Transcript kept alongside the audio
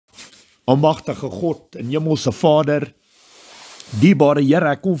Almagtige God en Hemelse Vader, dierbare Here,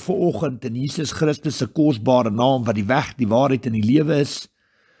 ek kom vanoggend in Jesus Christus se kosbare naam wat die weg, die waarheid en die lewe is.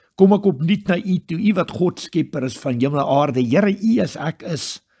 Kom ek opnuut na U toe, U wat God skepper is van hemel en aarde. Here, U is, ek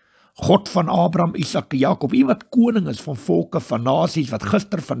is God van Abraham, Isak en Jakob. U wat koning is van volke, van nasies, wat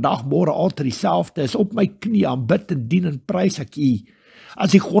gister, vandag, môre altyd dieselfde is. Op my knie aanbid en dien en prys ek U.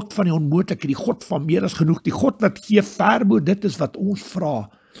 As die God van die onmoontlike, die God van meer as genoeg, die God wat gee verbo, dit is wat ons vra.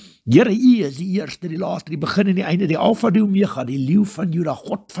 Here, U is die eerste, die laaste, die begin en die einde, die Alfa, die Omega, die leeu van Juda,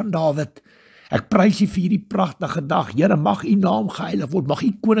 God van Dawid. Ek prys U vir hierdie pragtige dag. Here, mag U naam geheilig word, mag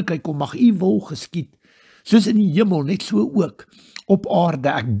U koninkryk kom, mag U wil geskied, soos in die hemel, net so ook op aarde.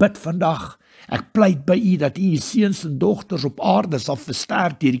 Ek bid vandag, ek pleit by U dat U seuns en dogters op aarde sal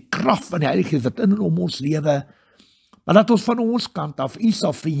versterk deur die krag van die Heilige Gees wat in en om ons lewe, maar dat ons van ons kant af U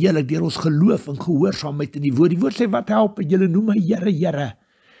sal verheerlik deur ons geloof en gehoorsaamheid in die woord. Die woord sê wat help, en julle noem my Here, Here.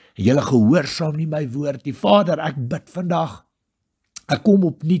 En julle gehoorsaam nie my woord. Die Vader, ek bid vandag, ek kom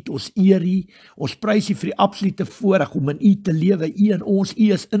opnuut, ons eer U, ons prys U vir die absolute voorreg om in U te lewe. U in ons,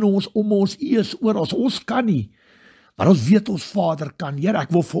 U is in ons, om ons, U is oor ons. Ons kan nie, maar ons weet ons Vader kan. Here,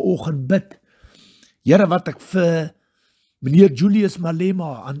 ek wil vanoggend bid. Here, wat ek vir meneer Julius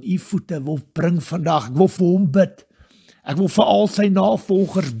Malema aan U voete wil bring vandag. Ek wil vir hom bid. Ek wil vir al sy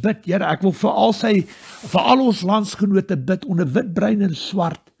navolgers bid. Here, ek wil vir al ons landsgenote bid onder wit, bruin en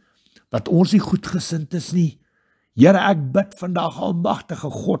swart, wat ons nie goedgesind is nie. Here, ek bid vandag,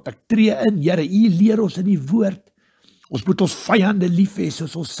 almagtige God, ek tree in. Here, U leer ons in die woord. Ons moet ons vyande lief hê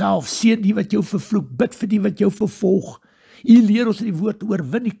soos onsself. Seën die wat jou vervloek, bid vir die wat jou vervolg. U leer ons in die woord,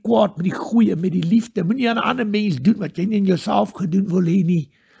 oorwin die kwaad met die goeie, met die liefde. Moenie aan 'n ander mens doen wat jy nie in jouself gedoen wil hê nie.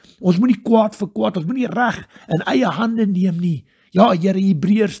 Ons moet nie kwaad vir kwaad, ons moet nie reg in eie hande neem nie. Ja, Here,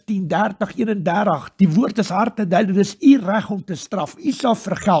 Hebreërs 10:30-31, die woord is hard en duidelik, dis U reg om te straf, U sal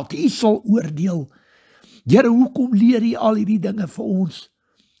vergeld, U sal oordeel. Here, hoekom leer U al hierdie dinge vir ons?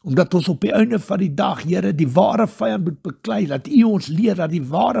 Omdat ons op die einde van die dag, Here, die ware vyand moet beklei, dat U ons leer dat die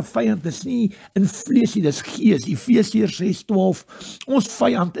ware vyand is nie in vlees nie, dis gees. Efesiërs 6:12, ons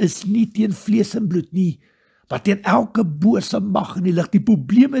vyand is nie teen vlees en bloed nie, maar teen elke bose mag in die lig. Die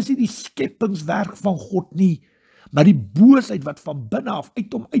probleem is nie die skepingswerk van God nie, maar die boosheid wat van binne af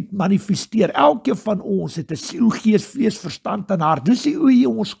uit hom uit manifesteer. Elke van ons het 'n siel, gees, vlees, verstand en hart. Dis hoe hy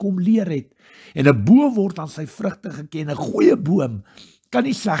ons kom leer het. En 'n boom word aan sy vrugte geken. 'n Goeie boom kan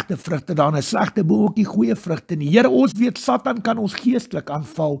nie slegte vrugte dra, 'n slegte boom ook nie goeie vrugte nie. Here, ons weet Satan kan ons geestelik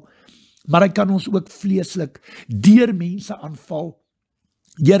aanval, maar hy kan ons ook vleeslik deur mense aanval.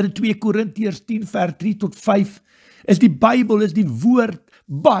 Here, 2 Korintiërs 10:3-5 is die Bybel, is die woord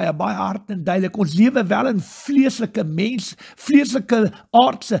baie hard en duidelik. Ons lewe wel in vleeslike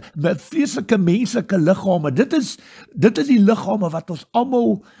aardse, vleeslike menslike liggame. Dit is die liggame wat ons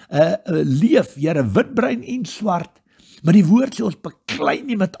almal leef, Here, wit, bruin en swart. Maar die woord sê ons beklei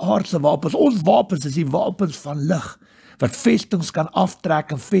nie met aardse wapens. Ons wapens is die wapens van lig, wat vestings kan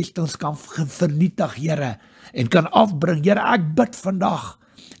aftrek en vestings kan vernietig, Here, en kan afbring. Here, ek bid vandag,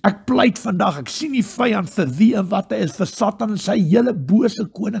 ek pleit vandag, ek sien die vyand vir wie en wat hy is, vir Satan en sy hele bose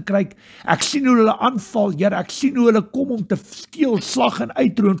koninkryk. Ek sien hoe hulle aanval, Here, ek sien hoe hulle kom om te steel, slag en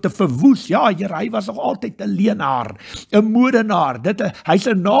uitroei, om te verwoes. Ja, Here, hy was nog altyd 'n leenaar, 'n moordenaar. Hy's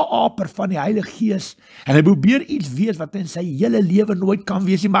 'n naaper van die Heilige Gees, en hy probeer iets wees wat hy in sy hele lewe nooit kan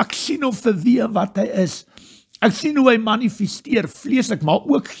wees nie, maar ek sien hom vir wie en wat hy is. Ek sien hoe hy manifesteer, vleeslik, maar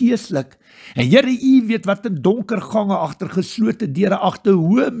ook geestelik. En Here, U weet wat in donker gange, agter geslote deure, agter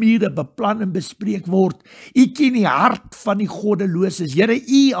hoë mure beplan en bespreek word. U ken die hart van die goddeloses. Here,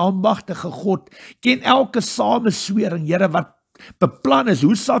 U almagtige God, ken elke sameswering, Here, wat beplan is,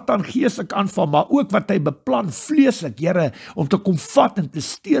 hoe Satan geestelik aanval, maar ook wat hy beplan vleeslik, Here, om te kom vat en te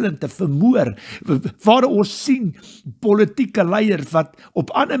steel en te vermoor. Waar ons sien politieke leiers wat op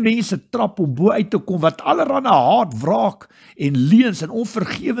ander mense trap om bo uit te kom, wat allerhande haat, wraak en leuns en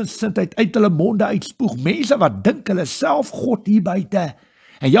onvergewensgesindheid uit hulle monde uitspoeg. Mense wat dink hulle self God hier buite.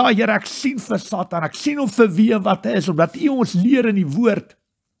 En ja, Here, ek sien vir Satan, ek sien hom vir wie en wat hy is, omdat U ons leer in die woord.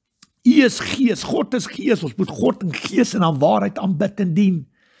 U is gees, God is gees, ons moet God in gees en aan waarheid aanbid en dien.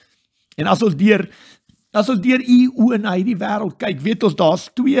 En as ons deur U oë na hierdie wêreld kyk, weet ons daar's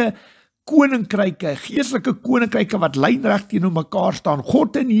 2 koninkryke, geestelike koninkryke wat lynreg teenoor mekaar staan.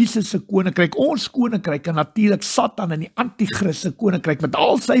 God en Jesus se koninkryk, ons koninkryk, en natuurlik Satan en die anti-kris se koninkryk met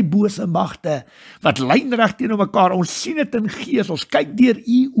al sy bose magte wat lynreg teenoor mekaar. Ons sien dit in gees, ons kyk deur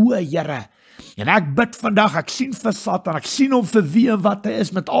U oë, Here. En ek bid vandag, ek sien vir Satan, ek sien hom vir wie en wat hy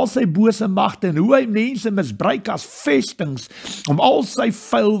is met al sy bose magte en hoe hy mense misbruik as vestings om al sy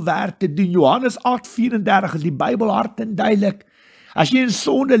vuil werk te doen. Johannes 8:34 is die Bybel hard en duidelik. As jy in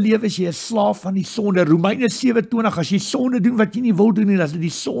sonde lewe, is jy 'n slaaf van die sonde. Romeine 7:20, as jy sonde doen wat jy nie wil doen nie, dan is dit die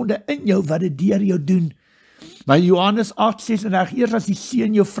sonde in jou wat dit deur jou doen. Maar Johannes 8:36, eers as die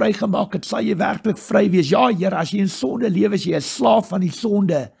Seun jou vrygemaak het, sal jy werklik vry wees. Ja, Here, as jy in sonde lewe, is jy 'n slaaf van die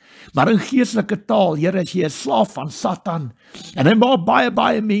sonde. Maar in geestelike taal, Here, is jy 'n slaaf van Satan. En hy maak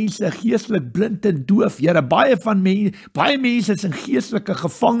baie mense geestelik blind en doof, Here. Baie mense is in geestelike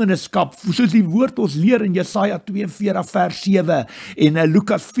gevangenskap, soos die woord ons leer in Jesaja 42 vers 7 en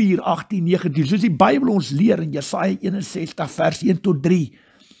Lukas 4:18-19, soos die Bybel ons leer in Jesaja 61 vers 1-3.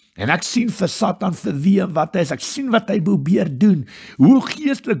 En ek sien vir Satan vir wie en wat hy is. Ek sien wat hy probeer doen. Hoe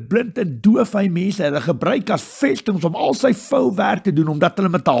geestelik blind en doof hy mense hulle gebruik as vestings om al sy fout werk te doen, omdat hulle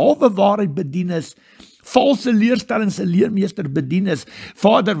met 'n halwe waarheid bedien is, valse leerstellings en leermeester bedien is,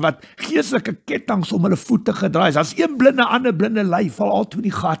 Vader, wat geestelike kettinge om hulle voete gedraai is. As een blinde ander blinde lei, val al toe in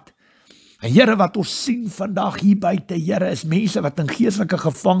die gat. En Here, wat ons sien vandag hier buite, Here, is mense wat in geestelike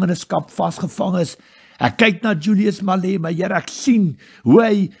gevangenskap vasgevang is. Ek kyk na Julius Malema, Here, ek sien hoe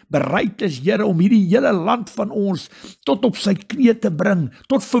hy bereid is, Here, om hierdie hele land van ons tot op sy knie te bring,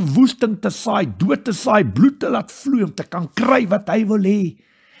 tot verwoesting te saai, dood te saai, bloed te laat vloei, om te kan kry wat hy wil hê.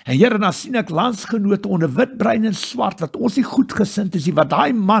 En Here, dan sien ek landsgenote onder wit, bruin en swart, wat ons nie goedgesind is, wat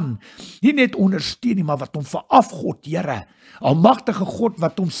daai man nie net ondersteun nie, maar wat hom verafgod, Here. Almagtige God,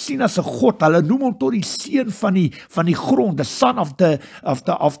 wat hom sien as 'n God, hulle noem hom tot die seun van die grond, the son of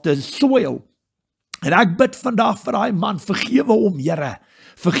the soil. En ek bid vandag vir daai man, vergewe hom, Here.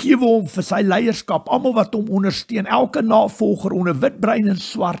 Vergewe hom vir sy leierskap, almal wat hom ondersteun, elke navolger onder wit, bruin en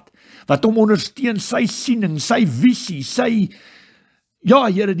swart, wat hom ondersteun, sy siening, sy visie, ja,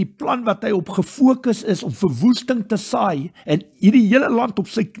 Here, die plan wat hy op gefokus is om verwoesting te saai en hierdie hele land op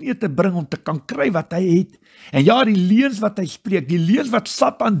sy knie te bring om te kan kry wat hy het. En ja, die leuns wat hy spreek, die leuns wat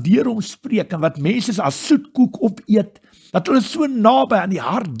Satan deur hom spreek en wat mense as soetkoek opeet, wat hulle so naby aan die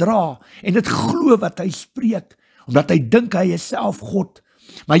hart dra en dit glo wat hy spreek, omdat hy dink hy is self God.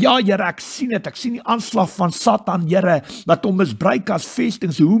 Maar ja, Here, ek sien die aanslag van Satan, Here, wat hom misbruik as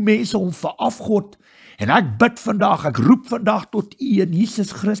vestings, hoe mense hom verafgod. En ek bid vandag, ek roep vandag tot U in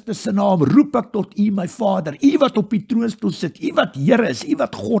Jesus Christus se naam, roep ek tot U, my Vader, U wat op die troonstoel sit, U wat Here is, U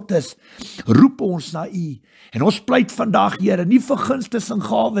wat God is, roep ons na U. En ons pleit vandag, Here, nie vir gunstes en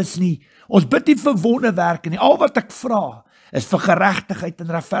gawes nie, ons bid nie vir wonderwerke nie, al wat ek vra, is vir geregtigheid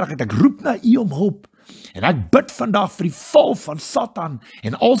en regverdigheid, ek roep na U om hulp, en ek bid vandag vir die val van Satan,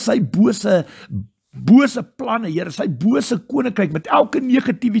 en al sy bose planne, Here, sy bose koninkryk met elke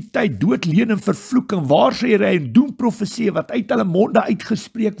negativiteit, dood, leuen en vervloeking, waarsêry en doemprofesie wat uit hulle monde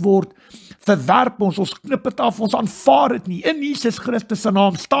uitgespreek word, verwerp ons knip dit af, ons aanvaar dit nie, in Jesus Christus se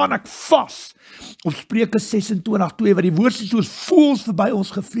naam staan ek vas, op Spreuke 26:2, wat die woord sê, soos voëls verby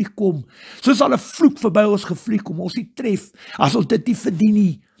ons gevlieg kom, soos al 'n vloek verby ons gevlieg kom, ons nie tref, as ons dit nie verdien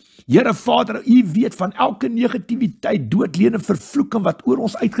nie. Here Vader, U weet van elke negativiteit, dood, leuen en vervloeking wat oor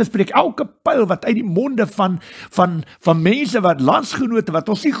ons uitgespreek, elke pyl wat uit die monde van mense wat landsgenote, wat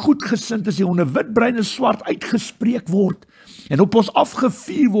ons nie goedgesind is, die onder wit, bruin en swart uitgespreek word, en op ons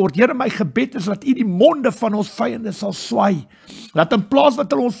afgevuur word. Here, my gebed is dat U die monde van ons vyande sal swaai, dat in plaas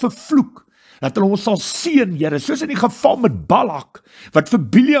wat hulle ons vervloek, dat hulle ons sal seën, Here, soos in die geval met Balak, wat vir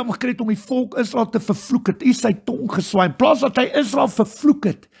Biliam gekry het om die volk Israel te vervloek, het U sy tong geswaai, in plaas dat hy Israel vervloek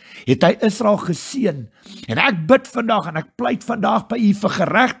het hy Israel geseën. En ek bid vandag, en ek pleit vandag by U vir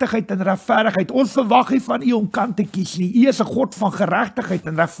geregtigheid en regverdigheid. Ons verwag nie van U om kant te kies nie. U is 'n God van geregtigheid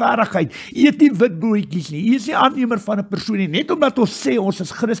en regverdigheid. U eet nie wit broodjies nie. U is nie aannemer van 'n persoon nie. Net omdat ons sê ons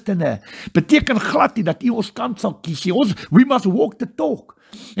is Christene, beteken glad nie dat U ons kant sal kies nie. We must walk the talk.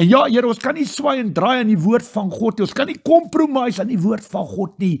 En ja, Here, ons kan nie swaai en draai aan die woord van God nie, ons kan nie compromise aan die woord van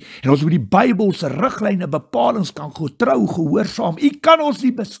God nie, en ons moet die Bybel se riglyne, bepalings kan getrou gehoorsaam. U kan ons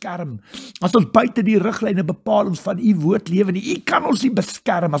nie beskerm as ons buite die riglyne, bepalings van U woord lewe nie. U kan ons nie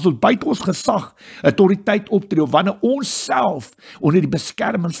beskerm as ons buite ons gesag, autoriteit optree, of wanneer ons self onder die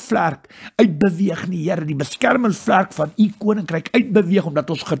beskermingsvlerk uitbeweeg nie, Here, die beskermingsvlerk van U koninkryk uitbeweeg, omdat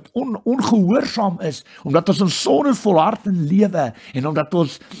ons ongehoorsaam is, omdat ons in sonde volhard in lewe, en omdat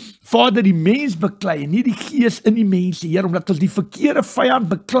ons, Vader, die mens beklei, en nie die gees in die mense, Here, omdat ons die verkeerde vyand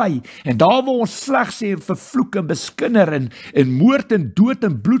beklei, en daar waar ons sleg sê, en vervloek, en beskinder, en moord, en dood,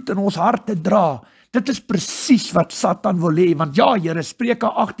 en bloed in ons harte dra, dit is presies wat Satan wil hê, want ja, Here, Spreuke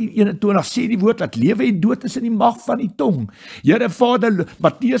 18:21 sê die woord, dat lewe en dood is in die mag van die tong. Here Vader,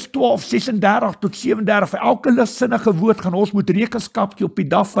 Matteus 12:36-37, vir elke ligsinnige woord gaan ons moet rekenskap gee op die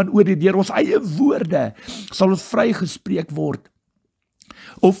dag van oordeel, deur ons eie woorde sal ons vrygespreek word,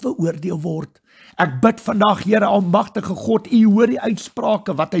 of veroordeel word. Ek bid vandag, Here almagtige God, U hoor die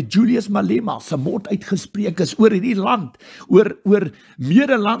uitsprake wat uit Julius Malema se mond uitgespreek is oor hierdie land, oor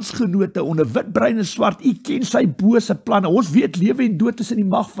mede-landsgenote onder wit, bruin en swart. U ken sy bose planne. Ons weet lewe en dood is in die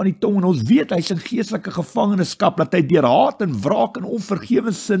mag van die tong, en ons weet hy's in geestelike gevangenskap, dat hy deur haat en wraak en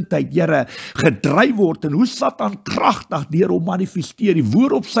onvergewensindheid, Here, gedryf word, en hoe Satan kragtig deur hom manifesteer, die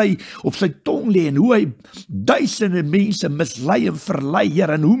woord op sy tong lê, en hoe hy duisende mense mislei en verlei,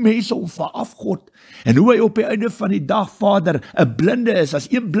 Here, en hoe mense hom verafgod, en hoe hy op die einde van die dag, Vader, 'n blinde is. As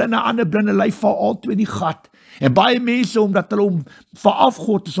een blinde ander blinde lei, val albei in die gat. En baie mense, omdat hulle hom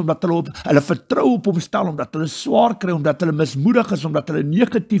verafgod is, omdat hulle vertrou op hom stel, omdat hulle swaar kry, omdat hulle mismoedig is, omdat hulle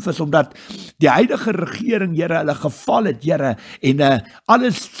negatief is, omdat die huidige regering, Here, hulle geval het, Here, en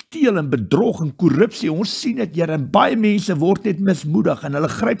alles steel en bedrog en korrupsie, ons sien dit, Here, en baie mense word net mismoedig, en hulle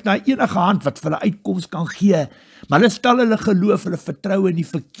gryp na enige hand wat vir hulle uitkoms kan gee, maar hulle stel hulle geloof, hulle vertrou in die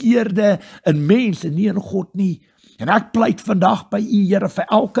verkeerde, in mense, nie in God nie. En ek pleit vandag by U, Here, vir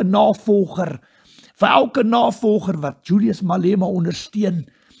elke navolger wat Julius Malema ondersteun,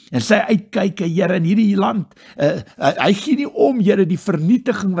 en sy uitkyke, Here, in hierdie land, hy gee nie om, Here, die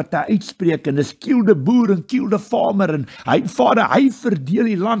vernietiging wat hy uitspreek, en is kielde boer en kielde farmer, en Vader, hy verdeel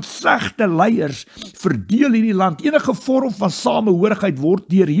die land, slegte leiers, verdeel hierdie land, enige vorm van samehorigheid word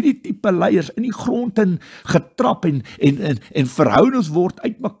deur hierdie tipe leiers in die grond in getrap, en verhoudings word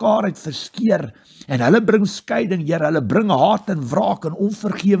uit mekaar uit verskeer, en hulle bring skeiding, Here, hulle bring haat en wraak en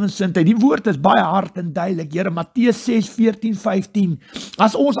onvergewensindheid. Die woord is baie hard en duidelik, Here, Matteus 6:14-15,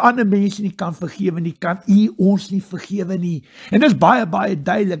 as ons ander mense nie kan vergewe nie, kan U ons nie vergewe nie. En dit is baie, baie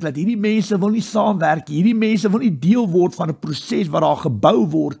duidelik, dat hierdie mense wil nie saamwerk, hierdie mense wil nie deel word van 'n proses wat daar gebou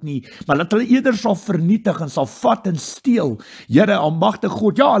word nie, maar dat hulle eerder sal vernietig en sal vat en steel. Here, almagtige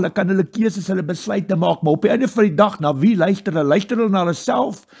God, ja, hulle kan hulle keuses, hulle besluite maak, maar op die einde van die dag, na wie luister hulle? Luister hulle na hulle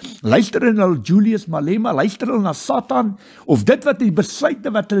self? Luister hulle na Julius Malema? Luister hulle na Satan? Of dit wat die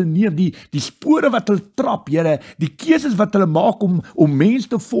besluite wat hulle neem, die spore wat hulle trap, Here, die keuses wat hulle maak om mense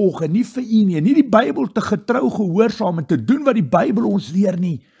te volg, en nie vir U nie, en nie die Bybel te getrou gehoorsaam en te doen wat die Bybel ons leer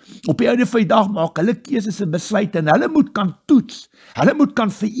nie. Op die einde van die dag maak hulle keuses en besluite, en hulle moet kan toets, hulle moet kan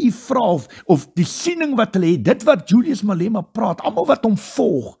vir U vra, of die siening wat hulle het, dit wat Julius Malema praat, almal wat hom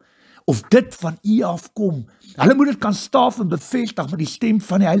volg, of dit van U afkom, hulle moet dit kan staaf en bevestig met die stem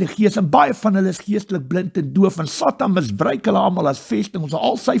van die Heilige Gees, en baie van hulle is geestelik blind en doof, en Satan misbruik hulle almal as vesting, om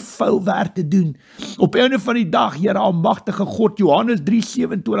al sy vuil werk te doen. Op die einde van die dag, Here almagtige God, Johannes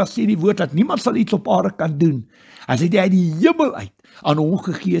 3:27 sê die woord, dat niemand sal iets op aarde kan doen, as hy uit die hemel uit aan hom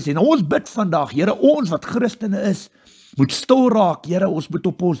gegee is. En ons bid vandag, Here, ons wat Christene is, moet stil raak, Here, ons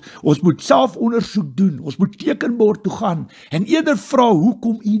moet self ondersoek doen, ons moet tekenbord toe gaan, en eerder vra,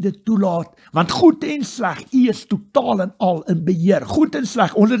 hoekom U dit toelaat, want goed en sleg, U is totaal en al in beheer, goed en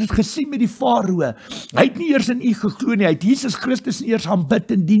sleg, ons het dit gesien met die Farao, hy het nie eers in U geglo nie, hy het Jesus Christus nie eers gaan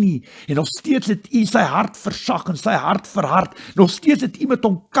bid en dien nie, en nog steeds het U sy hart versag, en sy hart verhard, nog steeds het U met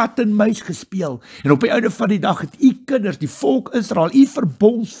hom kat en muis gespeel, en op die einde van die dag het U kinders, die volk Israel, U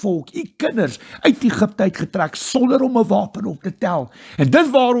verbondsvolk, U kinders, uit Egypte uitgetrek, sonder om 'n wapen op te tel. En dis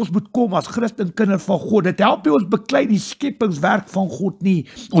waar ons moet kom as Christen kinders van God. Dit help nie ons beklei die skepingswerk van God nie.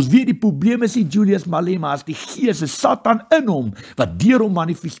 Ons weet die probleem is nie Julius Malema, as die gees is Satan in hom, wat deur hom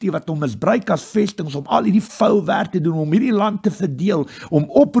manifesteer, wat hom misbruik as vestings, om al hierdie vuil werk te doen, om hierdie land te verdeel, om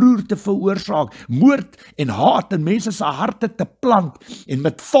oproer te veroorsaak, moord en haat in mense se harte te plant, en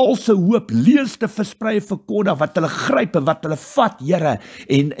met valse hoop, leuns te versprei en verkondig, wat hulle gryp en wat hulle vat, Here,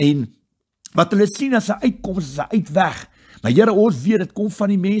 en wat hulle sien as 'n uitkoms, as 'n uitweg. Maar Here, ons weet, dit kom van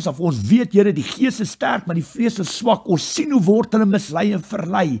die mens af, ons weet, Here, die gees is sterk, maar die vlees is swak, ons sien hoe word hulle mislei en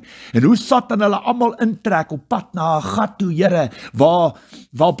verlei, en hoe Satan hulle almal intrek, op pad na 'n gat toe, Here,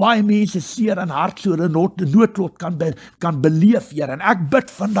 waar baie mense seer en hartseer en noodlot kan beleef, Here, en ek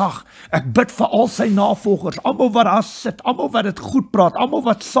bid vandag, ek bid vir al sy navolgers, almal wat daar sit, almal wat dit goed praat, almal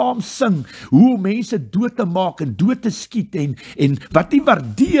wat saam sing, hoe om mense dood te maak en dood te skiet, en wat nie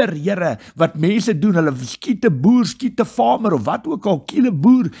waardeer, Here, wat mense doen, hulle skiet 'n boer, skiet 'n farmer, of wat ook al, kiele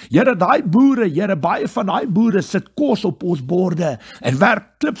boer, Here, daai boere, Here, baie van daai boere sit kos op ons borde, en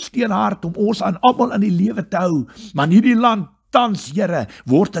werk klipsteenhard om ons aan almal in die lewe te hou, maar in hierdie land, tans, Here,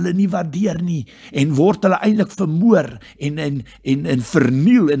 word hulle nie waardeer nie, en word hulle eintlik vermoor, en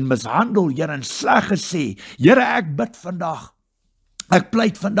verniel, en mishandel, Here, en sleg gesê. Here, ek bid vandag, ek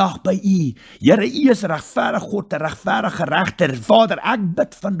pleit vandag by U, Here, U is regverdig God, 'n regverdige regter, Vader, ek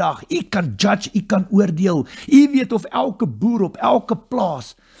bid vandag, U kan judge, U kan oordeel, U weet of elke boer op elke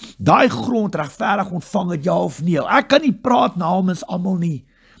plaas, daai grond regverdig ontvang het, ja of nee. Ek kan nie praat namens almal nie,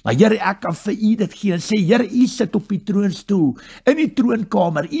 Maar Here, ek kan vir U dit gee en sê, Here, U sit op die troonstoel, in die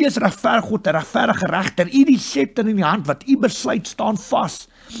troonkamer, U is regverdig God, 'n regverdige regter, U die scepter in die hand, wat U besluit staan vas.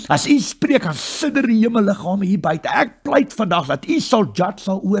 As U spreek, dan sidder die hemelliggame hier buite. Ek pleit vandag dat U sal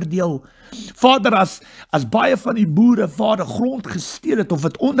oordeel. Vader, as baie van die boere, Vader, grond gesteel het, of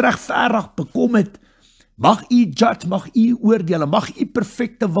het onregverdig bekom het, mag U judge, mag U oordeel, mag U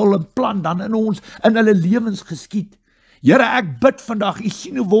perfekte wil en plan dan in hulle lewens geskied. Here, ek bid vandag, U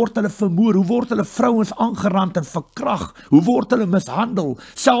sien hoe word hulle vermoor, hoe word hulle vrouens aangerand en verkrag, hoe word hulle mishandel,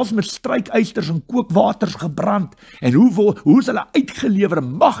 selfs met strykeisters en kookwaters gebrand, en hoe is hulle uitgelewer,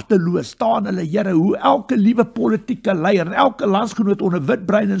 magteloos staan hulle, Here, hoe elke liewe politieke leier, en elke landsgenoot onder wit,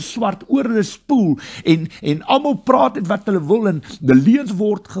 bruin en swart oor hulle spoel, en almal praat het wat hulle wil, en die leuns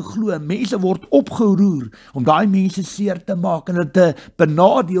word geglo, mense word opgeroer, om daai mense seer te maak, en hulle te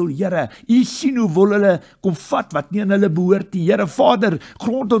benadeel, Here, U sien hoe wil hulle kom vat, wat nie in hulle behoort die Here. Vader,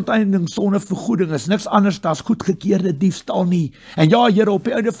 grondonteeneming sonder vergoeding is niks anders as goedgekeurde diefstal nie. En ja, Here, op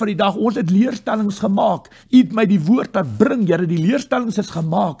die einde van die dag, ons het leerstellings gemaak. U het my die woord laat bring, Here, die leerstellings is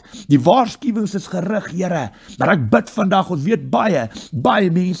gemaak, die waarskuwings is gerig, Here, maar ek bid vandag, ons weet baie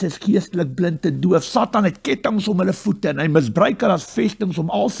mense is geestelik blind en doof. Satan het kettinge om hulle voete en hy misbruik hulle as vestings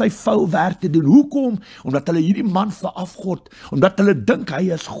om al sy vuil werk te doen. Hoekom? Omdat hulle hierdie man verafgod, omdat hulle dink hy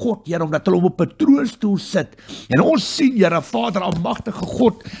is God, Here, omdat hulle hom op 'n troonstoel sit. En ons sien, Here, Vader, almagtige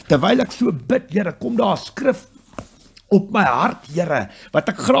God, terwyl ek so bid, Here, kom daar 'n skrif op my hart, Here, wat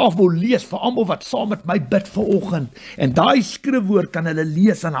ek graag wil lees vir almal wat saam met my bid vanoggend. En daai skrifwoord kan hulle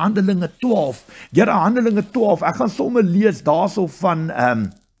lees in Handelinge 12. Here, Handelinge 12, ek gaan sommer lees daarso van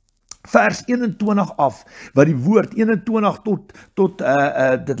vers 21 af, wat die woord 21 tot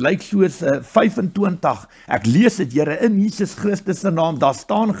dit lyk soos 25, ek lees dit, Here, in Jesus Christus se naam, daar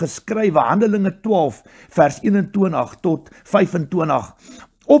staan geskrywe, Handelinge 12, vers 21 tot 25,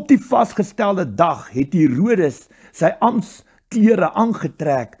 op die vasgestelde dag het Herodes sy amptsklere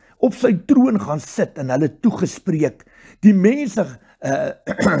aangetrek, op sy troon gaan sit en hulle toegespreek, die mense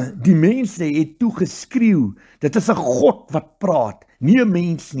het toegeskreeu, dit is 'n God wat praat, nie 'n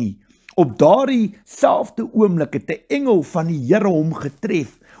mens nie. Op daardie selfde oomblik het 'n engel van die Here hom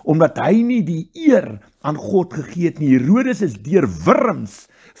getref, omdat hy nie die eer aan God gegee het nie. Herodes is deur wurms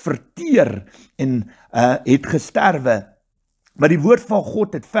verteer en het gesterwe. Maar die woord van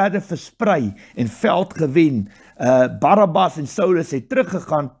God het verder versprei en veld gewen. Barabbas en Saulus het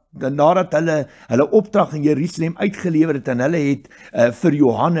teruggegaan nadat hulle opdrag in Jerusalem uitgelewer het, en hulle het vir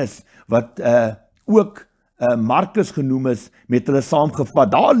Johannes, wat ook Markus genoem is, met hulle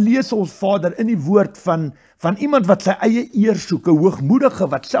saamgevat. Daar lees ons, Vader, in die woord van iemand wat sy eie eer soek, 'n hoogmoedige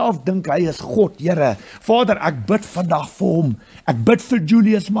wat self dink hy is God, Here. Vader, ek bid vandag vir hom. Ek bid vir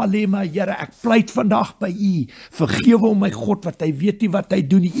Julius Malema, Here. Ek pleit vandag by U. Vergewe hom, my God, wat hy weet nie wat hy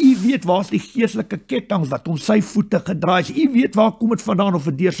doen nie. U weet waar's die geestelike kettinge wat om sy voete gedraai is. U weet waar kom dit vandaan, of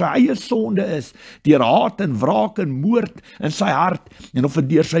dit deur sy eie sonde is, deur haat en wraak en moord in sy hart, en of dit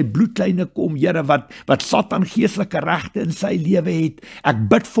deur sy bloedlyne kom, Here, wat Satan geestelike regte in sy lewe het. Ek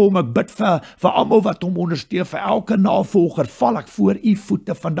bid vir hom, ek bid vir almal wat hom ondersteun, vir elke navolger, val ek voor U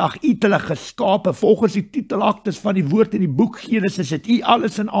voete vandag. U het hulle geskape, volgens die titelaktes van die woord in die boek Genesis, het U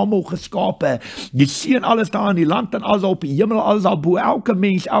alles en almal geskape, die see en alles daar in die land en alles op die hemel, alles daar bo, elke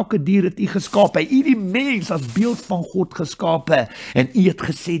mens, elke dier het U geskape, U die mens as beeld van God geskape, en U het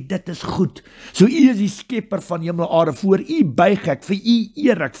gesê, dit is goed. So U is die skepper van hemel en aarde, voor U buig ek, vir U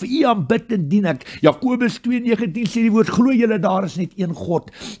eer ek, vir U aanbid en dien ek. Jakobus 2:19 sê die woord, glo julle daar is net een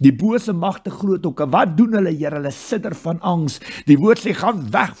God, die bose magte glo ook, en wat doen hulle, Here? Hulle sidder van angs. Die woord sê,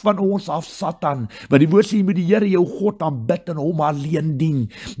 gaan weg van ons af, Satan, want die woord sê, jy moet die Here jou God aanbid en hom alleen dien.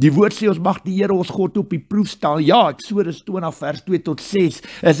 Die woord sê, ons mag die Here ons God op die proef stel. Ja, Eksodus 20 vers 2 tot 6,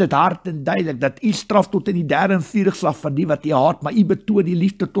 is dit hard en duidelik, dat U straf tot in die 3de en 4de geslag van die wat U haat, maar U betoon die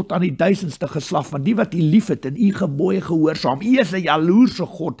liefde tot aan die 1000ste geslag van die wat U lief het en U gebooie gehoorsaam. U is 'n jaloerse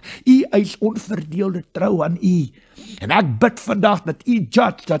God, U eis onverdeelde trou aan U. En ek bid vandag dat U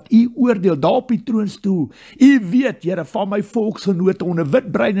judge, dat U oordeel daar op die troonstoel. U weet, Here, van my volksgenote onder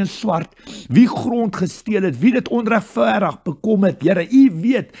wit, bruin en swart, wie grond gesteel het, wie dit onregverdig bekom het, Here, U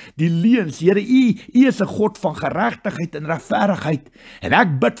weet die leuns, Here, U is 'n God van geregtigheid en regverdigheid. En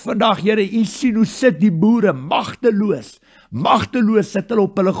ek bid vandag, Here, U sien hoe sit die boere magteloos sit hulle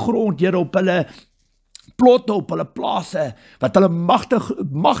op hulle grond, Here, op hulle plotte op hulle plase, wat hulle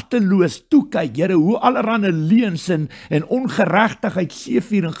magteloos toekyk, Here, hoe allerhande leuns en ongeregtigheid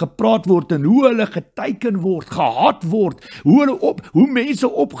seevier en gepraat word, en hoe hulle geteiken word, gehaat word, hoe mense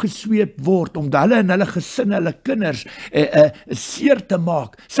opgesweep word, om hulle en hulle gesinne, hulle kinders, seer te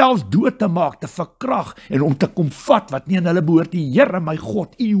maak, selfs dood te maak, te verkrag, en om te kom vat, wat nie aan hulle behoort. Here my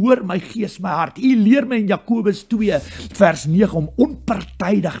God, U hoor my gees, my hart, U leer my in Jakobus 2, vers 9, om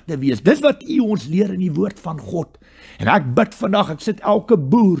onpartydig te wees. Dis wat U ons leer in die woord van God. En ek bid vandag, ek sit elke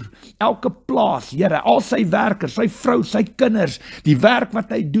boer, elke plaas, Here, al sy werkers, sy vrou, sy kinders, die werk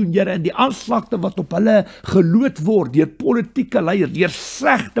wat hy doen, Here, en die aanslagte wat op hulle geloot word, deur politieke leiers, deur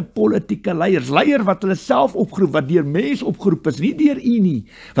slegte politieke leiers, wat hulle self opgeroep, wat deur mens opgeroep is, nie deur U nie,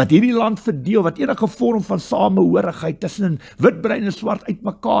 wat hierdie land verdeel, wat enige vorm van samehorigheid tussen wit, bruin en swart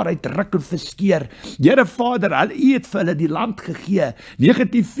uitmekaar uitruk en verskeer. Here Vader, U het vir hulle die land gegee.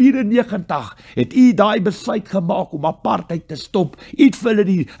 1994 het U daai besluit gemaak om apartheid te stop. U het vir hulle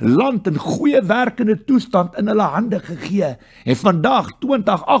die land in goeie werkende toestand in hulle hande gegee. En vandag,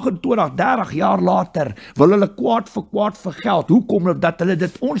 2028, 30 jaar later, wil hulle kwaad vir geld. Hoekom? Dat hulle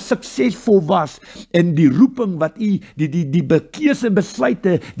dit onsuksesvol was in die roeping wat U, die bekeuse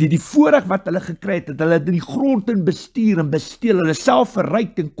besluite, die voorreg wat hulle gekry het, dat hulle die grond in bestuur en besteel, hulle self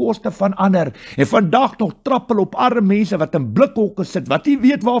verryk ten koste van ander. En vandag nog trap hulle op arme mense wat in blikhokke sit, wat nie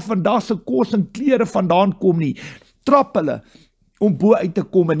weet waar vandag se kos en klere vandaan kom nie. Trap hulle om bo uit te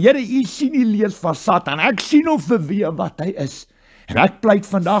kom. En Here, U sien die lees van Satan. Ek sien hom vir wie en wat hy is. En ek pleit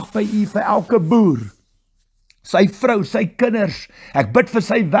vandag by U vir elke boer, sy vrou, sy kinders, ek bid vir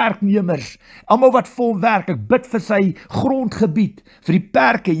sy werknemers, almal wat vir hom werk, ek bid vir sy grondgebied, vir die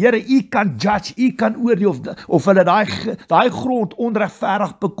perke. Here, U kan judge, U kan oordeel of hulle daai grond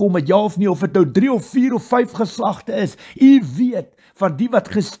onregverdig bekom het, ja of nie, of dit nou 3 of 4 of 5 geslagte is. U weet van die wat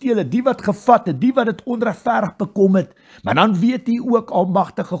gesteel het, die wat gevat het, die wat dit onregverdig bekom het. Maar dan weet U ook,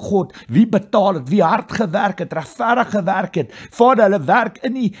 almagtige God, wie betaal het, wie hard gewerk het, regverdig gewerk het. Vader, hulle werk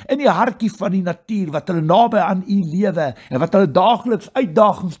in die hartjie van die natuur, wat hulle naby aan U lewe, en wat hulle daagliks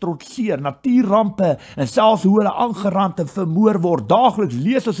uitdagings trotseer, natuurrampe, en selfs hoe hulle aangerand en vermoor word. Daagliks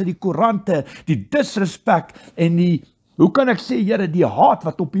lees ons in die koerante, die disrespek en hoe kan ek sê, Here, die haat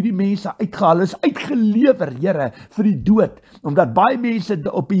wat op hierdie mense uitgehaal is, uitgelewer, Here, vir die dood, omdat baie mense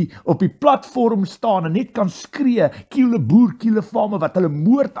op die platform staan en net kan skree, kiele boer, kiele farmer, wat hulle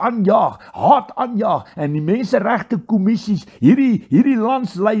moord aanjaag, haat aanjaag, en die menseregte kommissies, hierdie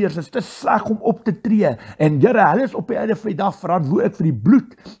landsleiers is te sleg om op te tree, en Here, hulle is op die einde van die dag verantwoordelik vir die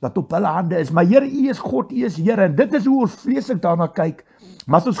bloed wat op hulle hande is. Maar Here, U is God, U is Here, en dit is hoe ons vreeslik daarna kyk.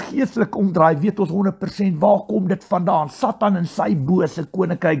 Maar as ons geestelik omdraai, weet ons 100% waar kom dit vandaan. Satan en sy bose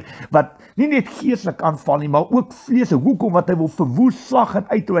koninkryk, wat nie net geestelik aanval nie, maar ook vleeslik. Hoekom? Want hy wil verwoes, slag en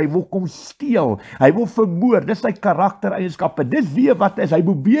uitroei, hy wil kom steel, hy wil vermoor, dis sy karaktereienskappe, dis wie wat is, hy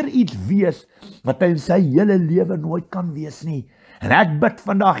probeer iets wees, wat hy in sy hele lewe nooit kan wees nie. En ek bid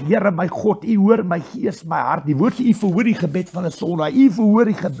vandag, Here my God, U hoor my gees, my hart. Die woord sê, U verhoor die gebed van 'n sondaar, U verhoor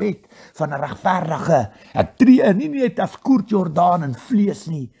die gebed van 'n regverdige. Ek tree in, nie net as koert Jordaan in vlees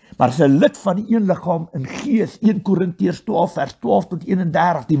nie, maar as 'n lid van die een liggaam in gees. 1 Korintiërs 12 vers 12 tot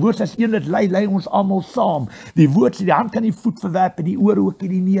 31. Die woord sê, as een lid lei ons almal saam. Die woord sê, die hand kan die voet verwerp en die oor ook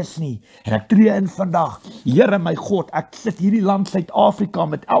nie die neus nie. En ek tree in vandag, Here my God, ek sit hierdie land Suid-Afrika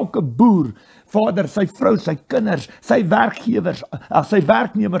met elke boer, Vader, sy vrou, sy kinders, sy werkgewers, sy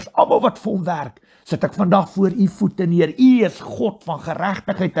werknemers, almal wat vir hom werk, sit ek vandag voor U voete neer. U is God van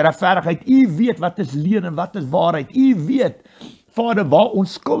geregtigheid en regverdigheid. U weet wat is leuen en wat is waarheid. U weet, Vader, waar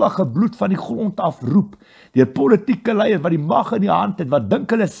onskuldige bloed van die grond af roep, deur politieke leiers wat die mag in die hand het, wat dink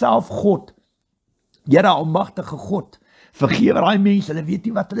hulle self God. Here, almagtige God, vergewe daai mense, hulle weet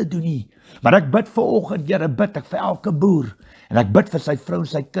nie wat hulle doen nie. Maar ek bid vanoggend, Here, bid ek vir elke boer, en ek bid vir sy vrou en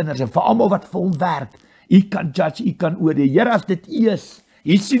sy kinders, en vir almal wat vir hom werk. U kan judge, U kan oordeel. Here, as dit U is,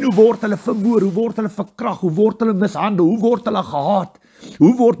 U sien hoe word hulle vermoor, hoe word hulle verkrag, hoe word hulle mishandel, hoe word hulle gehaat,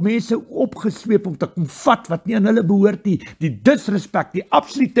 hoe word mense opgesweep om te kom vat wat nie aan hulle behoort nie, die disrespek, die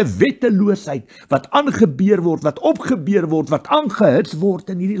absolute wetteloosheid wat aangebeur word, wat opgebeur word, wat aangehits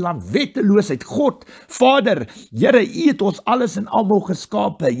word in hierdie land, wetteloosheid. God, Vader, Here, U het ons alles en almal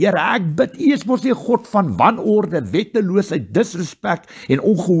geskape. Here, ek bid, U is mos nie 'n God van wanorde, wetteloosheid, disrespek en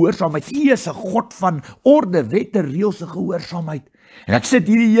ongehoorsaamheid. U is 'n God van orde, wette, reëls en gehoorsaamheid. En ek sit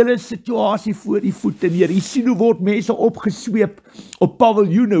hierdie hele situasie voor die voete neer. Jy sien hoe word mense opgesweep op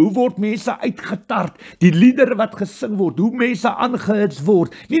paviljoene, hoe word mense uitgetart, die liedere wat gesing word, hoe mense aangehits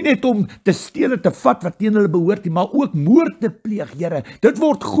word, nie net om te steel en te vat wat teen hulle behoort nie, maar ook moord te pleeg, Here. Dit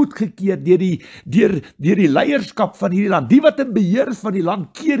word goedgekeur deur die leierskap van hierdie land. Die wat in beheer is van die land,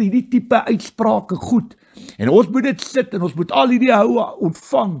 keer hierdie tipe uitsprake goed. En ons moet dit sit en ons moet al hierdie houe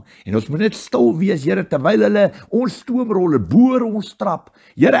ontvang en ons moet net stil wees, Here, terwyl hulle ons stoomrolle boor ons trap.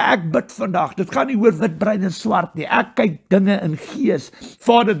 Here, ek bid vandag, dit gaan nie oor wit, bruin en swart nie. Ek kyk dinge in gees.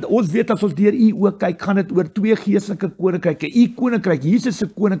 Vader, ons weet as ons deur U oë kyk, gaan dit oor twee geestelike koninkryke. U koninkryk, Jesus se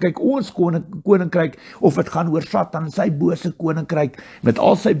koninkryk, ons koninkryk, of dit gaan oor Satan en sy bose koninkryk met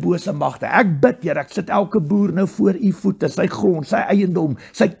al sy bose magte. Ek bid, Here, ek sit elke boer nou voor U voete, sy grond, sy eiendom,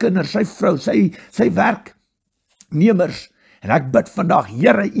 sy kinders, sy vrou, sy werknemers. En ek bid vandag,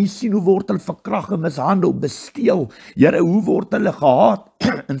 Here, U sien hoe word hulle verkragt en mishandel, besteel. Here, hoe word hulle gehaat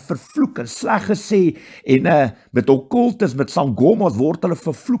en vervloek en sleg gesê en met okkultes, met sangomas word hulle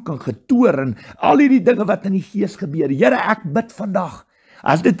vervloek en getoor en al hierdie dinge wat in die gees gebeur. Here, ek bid vandag,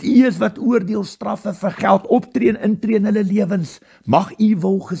 as dit U is wat oordeel, straffe, vergeld, optree en intree in hulle lewens, mag U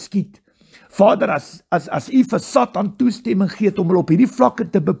wil geskied. Vader, as U vir Satan toestemming gee om hulle op hierdie vlakke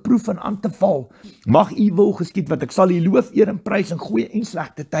te beproef en aan te val, mag U wil geskied, want ek sal U loof, eer en prys in goeie en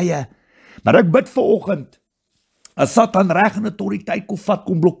slegte tye. Maar ek bid vanoggend, as Satan reg en autoriteit kom vat,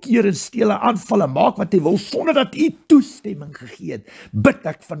 kom blokkeer en steel en aanval en maak wat hy wil, sonder dat U toestemming gegee het, bid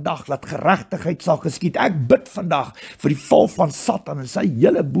ek vandag dat geregtigheid sal geskied. Ek bid vandag vir die val van Satan en sy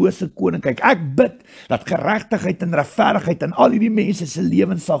hele bose koninkryk. Ek bid dat geregtigheid en regverdigheid in al hierdie mense se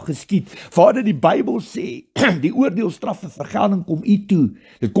lewens sal geskied. Vader, die Bybel sê, die oordeelstraf en vergelding kom U toe.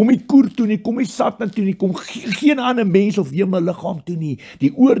 Dit kom nie koer toe nie, kom nie Satan toe nie, kom geen ander mens of hemelliggaam toe nie.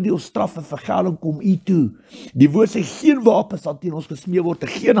 Die oordeelstraf en vergelding kom U toe. Die woord sê, geen wapen sal teen ons gesmee word,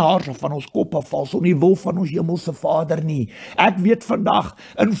 geen haar sal van ons kop afval, so nie wil van ons hemelse Vader nie. Ek weet vandag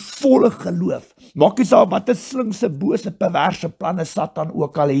in volle geloof, maak nie saak wat 'n slinkse, bose, perverse planne Satan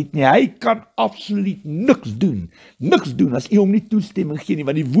ook al het nie, hy kan absoluut niks doen as U hom nie toestemming gee nie,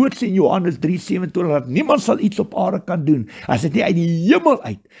 want die woord sê in Johannes 3:27 dat niemand sal iets op aarde kan doen as dit nie uit die hemel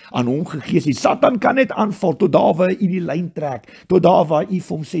uit aan hom gegee is nie. Satan kan net aanval tot daar waar U die lyn trek, tot daar waar U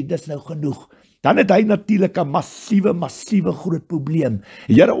vir hom sê dis nou genoeg. Dan het hy natuurlik 'n massiewe groot probleem.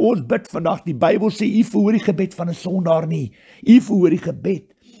 Here, ons bid vandag, die Bybel sê, U verhoor die gebed van 'n sondaar nie. U verhoor die gebed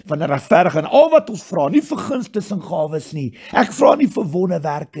van 'n regverdige. En al wat ons vra, nie vir gunstes en gawes nie. Ek vra nie vir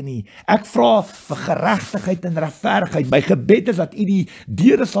wonderwerke nie. Ek vra vir geregtigheid en regverdigheid. My gebed is dat U die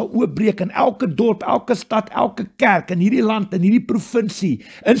deure sal oopbreek in elke dorp, elke stad, elke kerk, in hierdie land, in hierdie provinsie,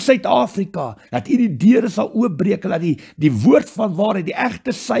 in Suid-Afrika, dat U die deure sal oopbreek, dat die woord van waarheid, die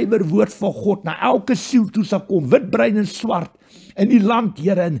egte suiwer woord van God, na elke siel toe sal kom, wit, bruin en swart, in die land,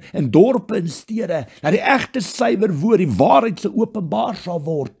 Here, in dorpe en stede, dat die egte suiwer woord, die waarheid se openbaar sal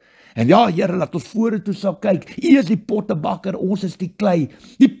word. En ja, Here, laat ons vorentoe sal kyk. U is die pottebakker, ons is die klei.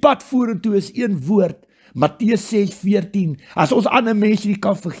 Die pad vorentoe is een woord. Matteus 6:14. As ons ander mense nie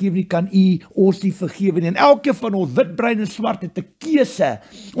kan vergewe nie, kan U ons nie vergewe nie. En elke van ons, wit, bruin en swart, het 'n keuse.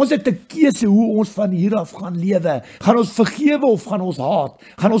 Ons het 'n keuse hoe ons van hier af gaan lewe. Gaan ons vergewe of gaan ons haat?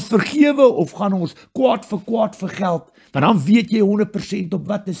 Gaan ons vergewe of gaan ons kwaad vir kwaad vergeld? Want dan weet jy 100% op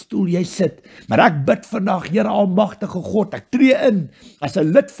watter stoel jy sit. Maar ek bid vandag, Here almagtige God, ek tree in as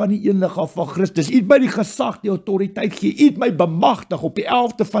 'n lid van die een liggaam van Christus. U het my die gesag, die autoriteit gee. U het my bemagtig op die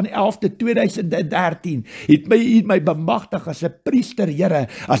 11de van 11de 2013. U het my bemagtig as 'n priester, Here,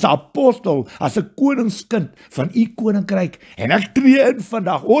 as 'n apostel, as 'n koningskind van U koninkryk. En ek tree in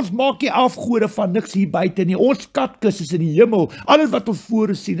vandag. Ons maak nie afgode van niks hier buite nie. Ons skatkis is in die hemel. Alles wat ons voor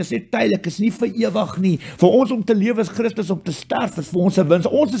ons sien is net tydelik, is nie vir ewig nie. Vir ons om te lewe is Christus, om te sterf is vir ons 'n wins.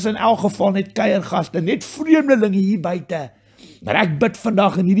 Ons is in elk geval net kuiergaste, net vreemdelinge hier buite. Maar ek bid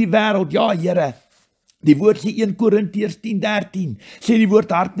vandag in hierdie wêreld, ja Here, die woord sê 1 Korintiërs 10:13, sê die woord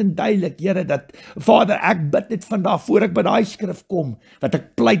hard en duidelik, Here, dat Vader, ek bid dit vandag, voor ek by daai skrif kom, dat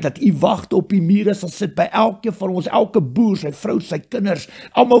ek pleit dat U wagte op die mure sal sit by elke van ons, elke boer, sy vrou, sy kinders,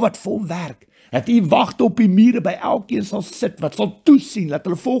 almal wat vir hom werk. Dat U wagte op die mure by elkeen sal sit, wat sal toesien, dat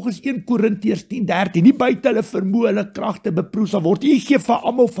hulle volgens 1 Korintiërs 10:13, nie buite hulle vermoë, hulle kragte beproef sal word. U gee vir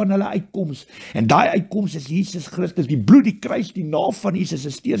almal van hulle uitkoms. En daai uitkoms is Jesus Christus, die bloed, die kruis, die naam van Jesus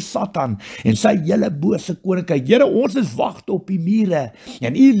is teer Satan en sy hele bose koninkryk. Here, ons is wagte op die mure.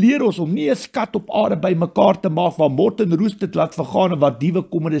 En U leer ons om nie 'n skat op aarde bymekaar te maak waar mot en roes dit laat vergaan en wat diewe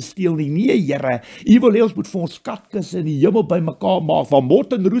kom en dit steel nie. Nee, Here, U wil hê ons moet vir ons skatkisse in die hemel bymekaar maak waar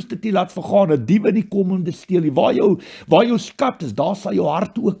mot en roes dit nie laat vergaan, dat diewe nie kom om te steel nie. Waar jou skat is, daar sal jou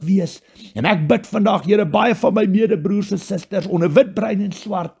hart ook wees. En ek bid vandag, Here, baie van my medebroers en susters onder wit, bruin en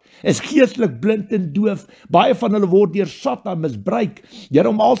swart is geestelik blind en doof. Baie van hulle word deur Satan misbruik, Here,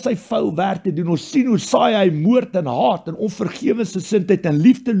 om al sy vuil werk te doen. Ons sien hoe saai hy moord en haat en onvergewensgesindheid en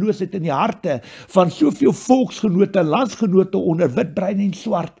liefdeloosheid in die harte van soveel volksgenote en landsgenote onder wit, bruin en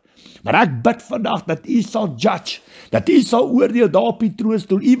swart. Maar ek bid vandag dat U sal judge, dat U sal oordeel daar op die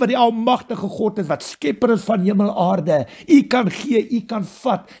troonstoel, U wat die almagtige God is, wat skepper is van hemel aarde. U kan gee, U kan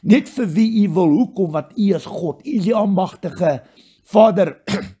vat, net vir wie U wil. Hoekom? Want U is God, U is die almagtige Vader.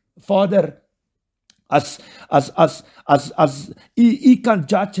 Vader, as U kan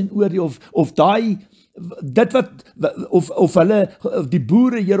judge en oordeel of daai dit wat of hulle die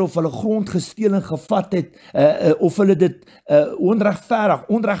boere, Here, of hulle grond gesteel en gevat het, of hulle dit onregverdig,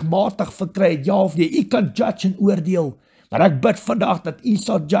 onregmatig verkry het, ja of nee. U kan judge en oordeel. Maar ek bid vandag dat U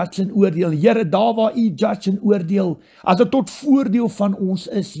sal judge en oordeel. Here, daar waar U judge en oordeel, as dit tot voordeel van ons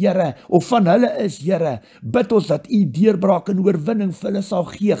is, Here, of van hulle is, Here, bid ons dat U deurbraak en oorwinning vir hulle sal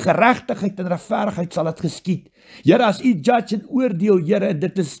gee. Geregtigheid en regverdigheid sal dit geskied. Here, as U judge en oordeel, Here,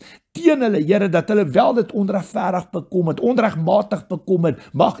 dit is teen hulle, Here, dat hulle wel dit onregverdig bekom het, onregmatig bekom het,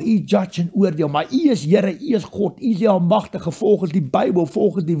 mag U judge en oordeel, maar U is Here, U is God, U is die almagtige, volgens die Bybel,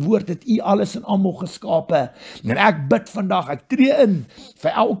 volgens die woord, het U alles en almal geskape. En ek bid vandag, ek tree in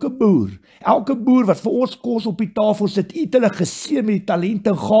vir elke boer wat vir ons kos op die tafel sit, U het hulle geseën met die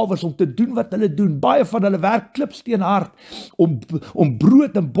talente en gawes om te doen wat hulle doen. Baie van hulle werk klipsteenhard om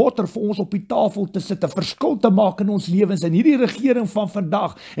brood en botter vir ons op die tafel te sit, 'n verskil te maak in ons lewens. En hierdie regering van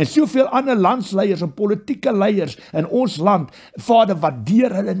vandag en soveel ander landsleiers en politieke leiers in ons land, Vader,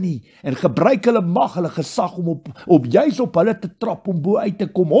 waardeer hulle nie en gebruik hulle mag, hulle gesag om juis op hulle te trap om bo uit te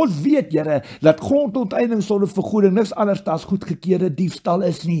kom. Ons weet, Here, dat grondonteeneming sonder vergoeding niks anders as goedgekeurde diefstal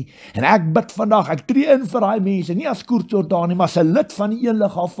is nie. En ek bid vandag, ek tree in vir daai mense, nie as Koertjordaan nie, maar as 'n lid van die een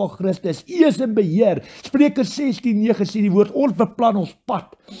liggaam van Christus. U is in beheer. Spreuke 16:9 sê die woord, ons beplan ons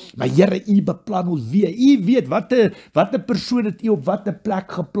pad, maar Here, U beplan ons weë. U weet watte persoon het U op watte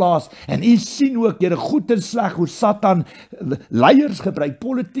plek geplaas, en U sien ook, Here, goed en sleg, hoe Satan leiers gebruik,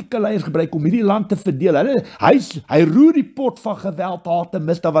 politieke leiers gebruik om hierdie land te verdeel. Hy roer die pot van geweld, haat en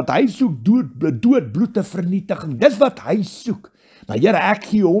misdaad, wat hy soek dood, bloed en vernietiging. Dis wat hy soek. Maar Here, ek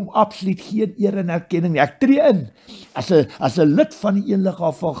gee hom absoluut geen eer en erkenning nie. Ek tree in as 'n lid van die een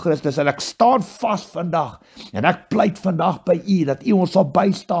liggaam van Christus, en ek staan vas vandag, en ek pleit vandag by U, dat U ons sal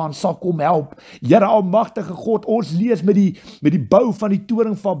bystaan, sal kom help. Here, almagtige God, ons lees met die bou van die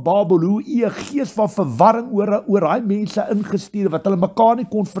toring van Babel, hoe U 'n gees van verwarring oor daai mense ingestuur, wat hulle mekaar nie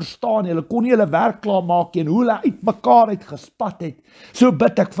kon verstaan, hulle kon nie hulle werk klaar maak, en hoe hulle uit mekaar uitgespat het. So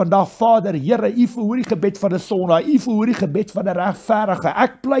bid ek vandag, Vader, Here, U verhoor die gebed van 'n sondaar, U verhoor die gebed van 'n regverdige.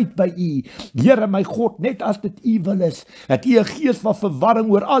 Ek pleit by U, Here, my God, net as dit U wil is, dat U 'n gees van verwarring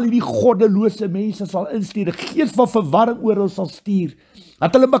oor al hierdie goddelose mense sal instuur, 'n gees van verwarring oor hulle sal stuur,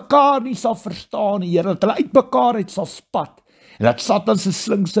 dat hulle mekaar nie sal verstaan, Here, dat hulle uit mekaar uit sal spat, en dat Satan se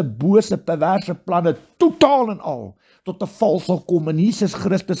slinkse, bose, perverse planne totaal en al tot 'n val sal kom in Jesus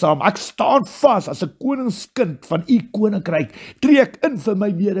Christus naam. Ek staan vas as 'n koningskind van U koninkryk. Tree ek in vir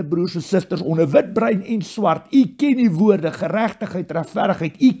my medebroers en susters onder wit, bruin en swart. U ken die woorde, geregtigheid,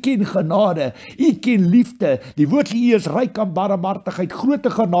 regverdigheid. U ken genade. U ken liefde. Die woord van U is ryk aan barmhartigheid,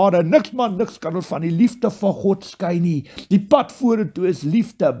 groote genade. Niks kan ons van die liefde van God skei nie. Die pad vorentoe is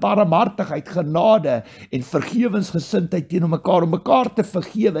liefde, barmhartigheid, genade en vergewensgesindheid teenoor mekaar, om mekaar te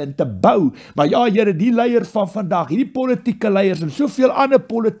vergewe en te bou. Maar ja, Here, die leiers van vandag, hierdie politieke leiers en soveel ander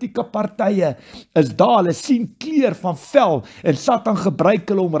politieke partye is daar, hulle sien kleur van vel, en Satan gebruik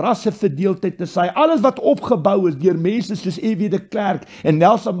hulle om rasseverdeeldheid te saai. Alles wat opgebou is deur mense soos E.W. de Klerk en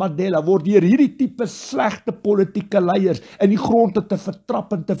Nelson Mandela, word deur hierdie tipe slegte politieke leiers in die grond te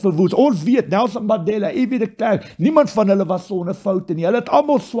vertrap en te verwoes. Ons weet, Nelson Mandela, E.W. de Klerk, niemand van hulle was sonder foute nie. Hulle het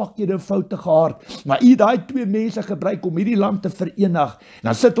almal swakhede en foute gehad, maar U daai twee mense gebruik om hierdie land te verenig.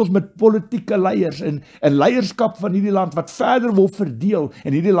 En dan sit ons met politieke leiers en leierskap van hierdie land wat verder wil verdeel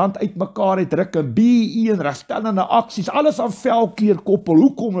en hierdie land uitmekaar uitruk, en BEE en regstellende aksies, alles aan velkleur koppel.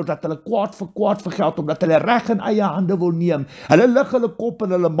 Hoekom? Omdat hulle kwaad vir kwaad vergeld, omdat hulle reg in eie hande wil neem. Hulle lig hulle kop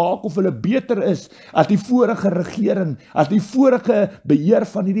en hulle maak of hulle beter is as die vorige regering, as die vorige beheer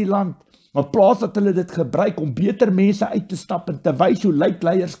van hierdie land. Maar plaas dat hulle dit gebruik om beter mense uit te stap en te wys hoe lyk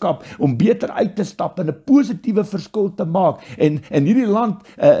leierskap, om beter uit te stap en 'n positiewe verskil te maak en hierdie land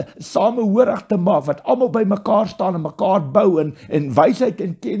samehoorig te maak, wat almal by mekaar staan en mekaar bou en wysheid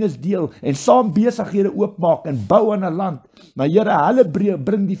en kennis deel en saam besighede oopmaak en bou aan 'n land. Maar Here, hulle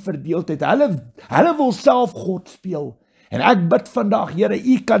bring die verdeeldheid. Hulle wil self God speel. En ek bid vandag, Here,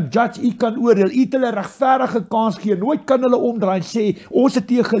 U kan judge, U kan oordeel, U het hulle regverdige kans gee, nooit kan hulle omdraai en sê, ons het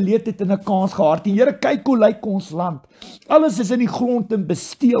nie geleentheid en 'n kans gehad nie. Here, kyk hoe lyk ons land. Alles is in die grond en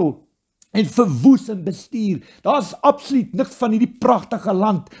besteel en verwoes en bestuur. Daar's absoluut niks van hierdie pragtige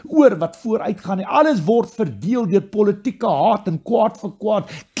land oor wat vooruit gaan nie. Alles word verdeel deur politieke haat en kwaad vir kwaad,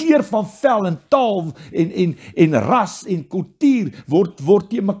 kleur van vel en taal en ras en kultuur word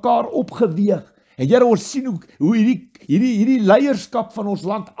teen mekaar opgeweeg. En Here, ons sien hoe hierdie leierskap van ons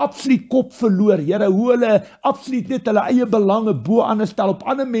land absoluut kop verloor, Here, hoe hulle absoluut net hulle eie belange bo ander stel, op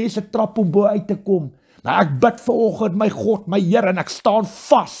ander mense trap om bo uit te kom. Maar ek bid vanoggend, my God, my Here, en ek staan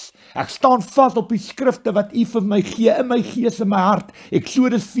vas. Ek staan vas op die skrifte wat U vir my gee, in my gees en my hart.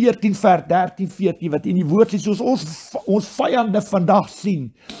 Eksodus 14 vers 13-14, wat in die woord sê, soos ons vyande vandag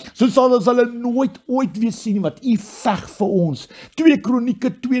sien, so sal ons hulle nooit ooit weer sien, wat U veg vir ons. 2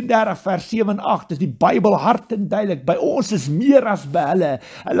 Kronieke 32 vers 7 en 8, is die Bybel hard en duidelik, by ons is meer as by hulle.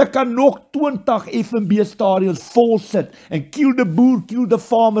 Hulle kan nog 20 F&B stadions vol sit, en kiel de boer, kiel de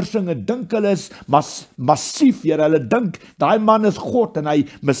farmer sing, en dink hulle is massief, Here, hulle dink, daai man is God, en hy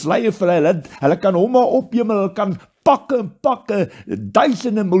mislei vir hulle kan hom maar ophemel, hulle kan pakke en pakke,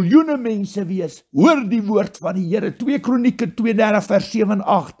 duisende, miljoene mense wees. Hoor die woord van die Here, 2 Kronieke 32 vers 7 en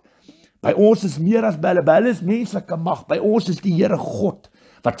 8. By ons is meer as by hulle is menslike mag, by ons is die Here God,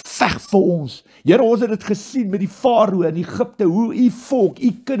 wat veg vir ons. Here, ons het dit gesien met die Farao in Egipte, hoe U volk, U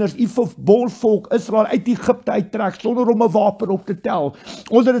kinders, U volk Israel uit Egipte uittrek, sonder om 'n wapen op te tel.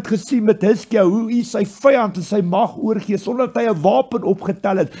 Ons het dit gesien met Hiskia, hoe U sy vyand en sy mag oorgee, sonder dat hy 'n wapen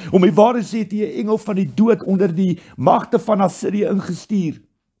opgetel het, om die waarheid sê het, 'n engel van die dood onder die magte van Assirië ingestuur.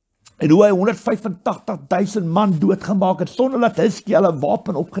 En hoe hy 185.000 man doodgemaak het, sonder dat Hiskia 'n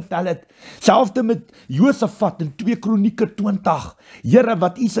wapen opgetel het. Selfde met Josafat in 2 Kronieke 20. Here,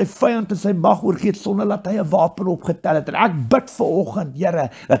 wat U sy vyand en sy mag oorgee, sonder dat hy 'n wapen opgetel het. En ek bid vanoggend, Here,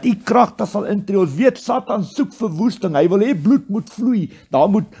 dat U kragtig sal intree. Ons weet Satan soek verwoesting. Hy wil hê bloed moet vloei. Daar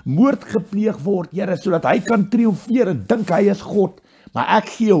moet moord gepleeg word, Here, sodat hy kan triomfeer en dink hy is God. Maar ek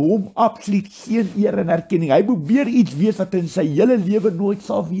gee hom absoluut geen eer en erkenning. Hy moet weer iets wees wat in sy hele lewe nooit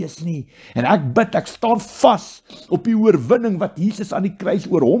sal wees nie. En ek bid, ek staan vas op die oorwinning wat Jesus aan die kruis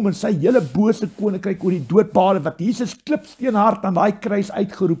oor hom en sy hele bose koninkryk oor die dood behaal het, wat Jesus klipsteenhard aan daai kruis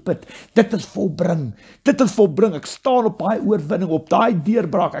uitgeroep het. Dit is volbring. Dit is volbring. Ek staan op daai oorwinning, op daai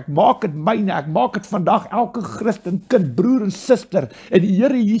deurbraak. Ek maak dit myne. Ek maak dit vandag elke Christen, kind, broer en suster in die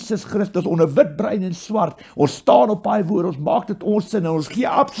Here Jesus Christus onder wit, bruin en swart. Ons staan op daai woord. Ons maak dit ons sin. En ons gee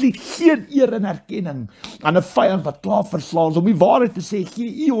absoluut geen eer en erkenning aan 'n vyand wat klaar verslaan. Om die waarheid te sê,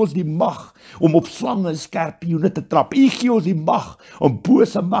 gee U ons die mag om op slange en skorpioene te trap. U gee ons die mag om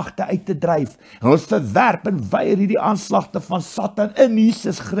bose magte uit te dryf. En ons verwerp en weier hierdie aanslagte van Satan in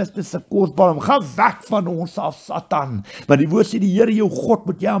Jesus Christus se kosbare naam. Gaan weg van ons af, Satan. Want die woord sê, die Here jou God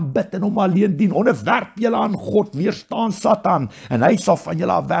moet jy aanbid en hom alleen dien. Onderwerp julle aan God, weerstaan Satan, en hy sal van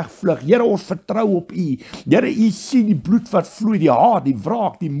julle af wegvlug. Here, ons vertrou op U. Here, U sien die bloed wat vloei, die haat, die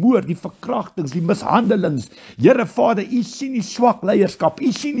wraak, die moord, die verkrachtings, die mishandelings. Here Vader, U sien die swak leierskap,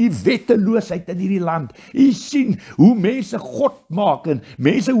 U sien die wetteloosheid in hierdie land. U sien hoe mense God maak en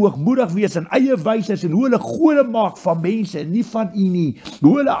mense hoogmoedig wees en eie wysers en hoe hulle gode maak van mense en nie van U nie.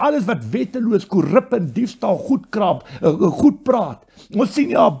 Hoe hulle alles wat wetteloos, korrup en diefstal goed praat. Ons sien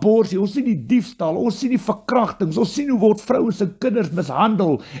die abortus, ons sien die diefstal, ons sien die verkrachtings, ons sien hoe word vrouens en kinders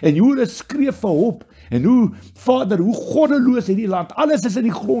mishandel en hoe hulle skree vir hulp. En hoe, Vader, hoe goddeloos hierdie land, alles is in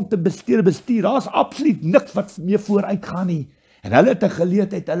die grond te bestuur, daar is absoluut niks wat meer vooruit gaan nie. En hulle het 'n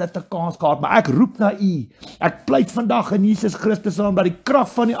geleentheid, hulle het 'n kans gehad, maar ek roep na U. Ek pleit vandag in Jesus Christus naam dat die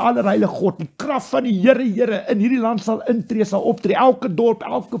krag van die allerheilige God, die krag van die Here in hierdie land sal intree, sal optree, elke dorp,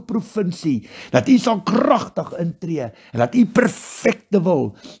 elke provinsie, dat U sal kragtig intree en dat U perfekte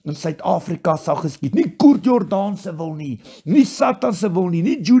wil in Suid-Afrika sal geskied. Nie Koert Jordaan se wil nie Satan se wil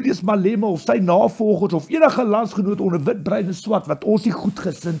nie Julius Malema of sy navolgers of enige landsgenoot onder wit, bruin en swart wat ons nie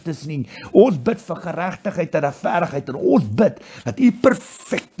goedgesind is nie. Ons bid vir geregtigheid en regverdigheid en ons bid dat U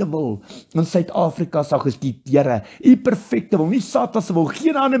perfekte wil in Suid-Afrika sal geskied, Here. U perfekte wil, nie Satan se wil,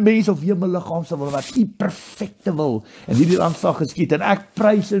 geen ander mens of hemelliggaam se wil, wat U perfekte wil in hierdie land sal geskied. En ek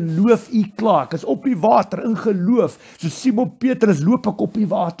prys en loof U klaar. Ek is op die water in geloof, so Simon Petrus loop ek op die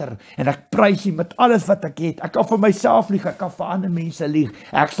water en ek prys U met alles wat ek het. Ek kan vir myself lieg, ek kan vir ander mense lieg.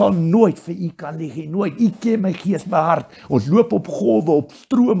 Ek sal nooit vir U kan lieg nie, nooit. U ken my gees, my hart. Ons loop op golwe, op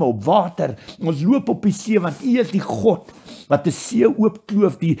strome, op water. Ons loop op die see, want U is die God wat die see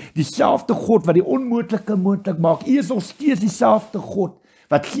oopkloof, dieselfde God wat die onmoontlike moontlik maak. U is nog steeds dieselfde God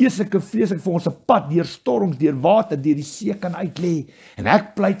wat geestelike vreeslik vir ons 'n pad deur storms, deur water, deur die see kan uitlê. En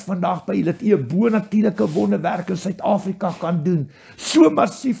ek pleit vandag by U dat U 'n bonatuurlike wonderwerk in Suid-Afrika kan doen. So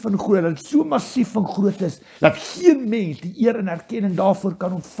massief en groot, dat so massief en groot is, dat geen mens die eer en erkenning daarvoor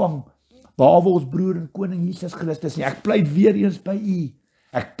kan ontvang, behalwe ons broer en koning Jesus Christus nie. Ek pleit weer eens by U.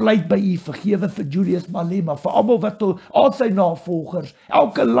 Ek pleit by U, vergewe vir Julius Malema, vir almal wat al sy navolgers,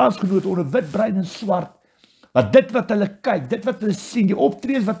 elke landsgenoot onder wit, bruin en swart, wat dit wat hulle kyk, dit wat hulle sien, die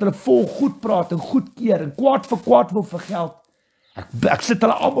optredes wat hulle volg, goed praat en goed keer, en kwaad vir kwaad wil vergeld. Ek sit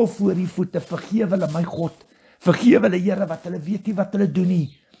hulle almal voor U voete, vergewe hulle my God, vergewe hulle Here, wat hulle weet nie wat hulle doen nie.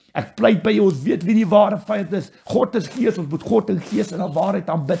 Ek pleit by U, ons weet wie die ware vyand is. God is gees, ons moet God in gees en in waarheid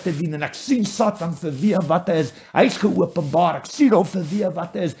aanbid te dien. En ek sien Satan vir wie en wat hy is. Hy is geopenbaar. Ek sien hom vir wie en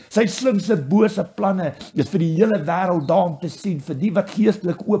wat hy is. Sy slinkse bose planne is vir die hele wêreld daar om te sien, vir die wat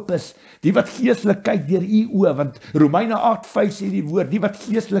geestelik oop is, die wat geestelik kyk deur U oë, want Romeine 8:5 sê die woord, die wat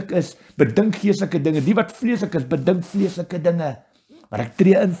geestelik is, bedink geestelike dinge, die wat vleeslik is, bedink vleeslike dinge. Maar ek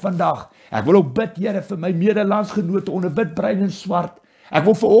tree in vandag. Ek wil ook bid, Here, vir my medelandsgenote onder wit, bruin en swart. Ek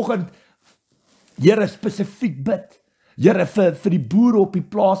wil vanoggend, Here, spesifiek bid. Here, vir die boere op die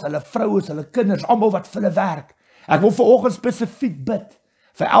plaas, hulle vrouens, hulle kinders, almal wat vir hulle werk. Ek wil vanoggend spesifiek bid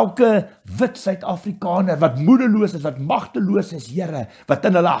vir elke wit Suid-Afrikaner wat moedeloos is, wat magteloos is, Here, wat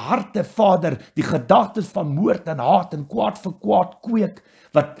in hulle harte, Vader, die gedagtes van moord en haat en kwaad vir kwaad kweek,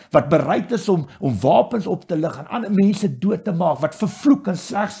 wat bereid is om wapens op te lig en ander mense dood te maak, wat vervloek en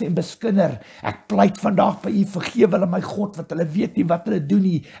sleg sê en beskinder. Ek pleit vandag by U, vergewe hulle my God, wat hulle weet nie wat hulle doen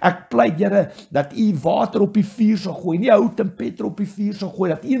nie. Ek pleit, Here, dat U water op die vuur sal gooi, nie hout en petrol op die vuur sal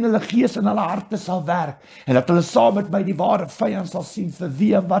gooi, dat U in hulle gees en hulle harte sal werk, en dat hulle saam met my die ware vyand sal sien vir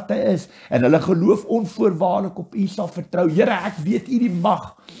wie en wat hy is, en hulle geloof onvoorwaardelik op U sal vertrou. Here, ek weet U die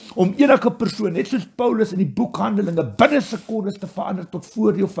mag om enige persoon, net soos Paulus in die boek Handelinge, binne sekondes te verander tot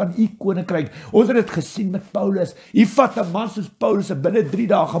voordeel van U koninkryk. Ons het dit gesien met Paulus. U vat 'n man soos Paulus en binne 3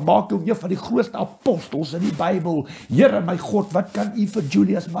 dae gemaak hom een van die grootste apostels in die Bybel. Here my God, wat kan U vir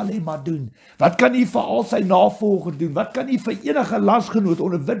Julius Malema doen? Wat kan U vir al sy navolgers doen? Wat kan U vir enige landsgenoot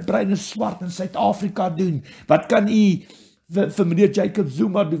onder wit, bruin en swart in Suid-Afrika doen? Wat kan U vir meneer Jacob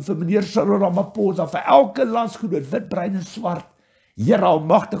Zuma doen, vir meneer Cyril Ramaphosa, vir elke landsgenoot, wit, bruin en swart? Here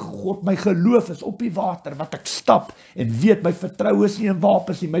almagtige God, my geloof is op die water wat ek stap en weet my vertroue is nie in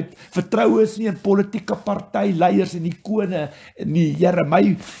wapens nie, my vertroue is nie in politieke partyleiers en ikone nie. Here,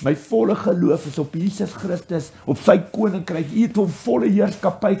 my volle geloof is op Jesus Christus, op sy koninkryk. U het hom volle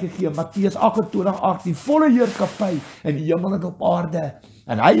heerskappy gegee, Matteus 28:18, volle heerskappy in die hemel en op aarde.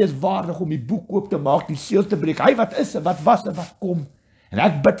 En hy is waardig om die boek oop te maak, die seels te breek. Hy wat is en wat was en wat kom. En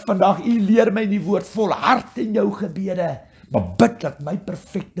ek bid vandag, U leer my in die woord, volhard in jou gebede, maar bid dat my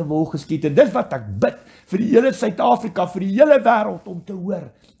perfekte wil geskied. En dis wat ek bid vir die hele Suid-Afrika, vir die hele wêreld om te hoor.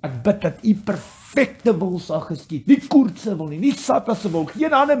 Ek bid dat U perfekte wil sal geskied. Nie Koert se wil nie, nie Satan se wil,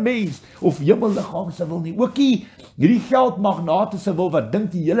 geen ander mens of hemelliggaam se wil nie. Ook nie hierdie geldmagnate se wil wat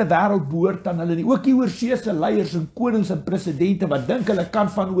dink die hele wêreld behoort aan hulle nie. Ook nie oorseese leiers en konings en presidente wat dink hulle kan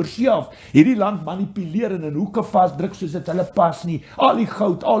van oorsee af hierdie land manipuleer en in hoeke vasdruk soos dit hulle pas nie. Al die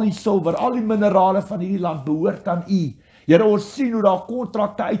goud, al die silwer, al die minerale van hierdie land behoort aan U. Here, ons sien hoe daar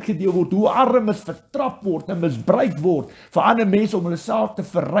kontrakte uitgedeel word, hoe armes vertrap word en misbruik word vir ander mense om hulle self te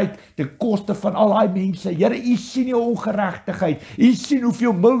verryk ten koste van al daai mense. Here, U sien die ongeregtigheid. U sien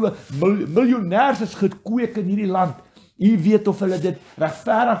hoeveel miljonêers is gekweek in hierdie land. U weet of hulle dit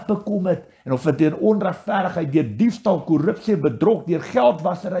regverdig bekom het en of dit deur onregverdigheid, deur diefstal, korrupsie, bedrog, deur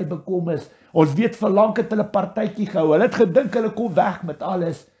geldwasery bekom is. Ons weet verlang het hulle partytjie gehou. Hulle het gedink hulle kom weg met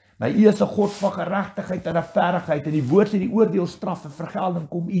alles. Maar U is 'n God van geregtigheid en regverdigheid, en die woord sê die oordeel, straf en vergelding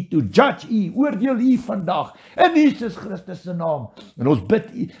kom U toe. Judge U, oordeel U vandag in Jesus Christus se naam. En ons bid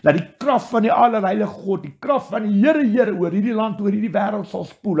U dat die krag van die allerheilige God, die krag van die Here oor hierdie land, oor hierdie wêreld sal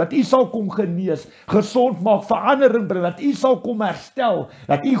spoel, dat U sal kom genees, gesond maak, verandering bring, dat U sal kom herstel,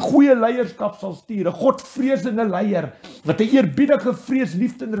 dat U goeie leierskap sal stuur, 'n godvreesende leier wat 'n eerbiedige vrees,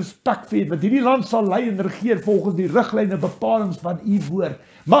 liefde en respek vir het, wat hierdie land sal lei en regeer volgens die riglyne en bepalinge van U woord.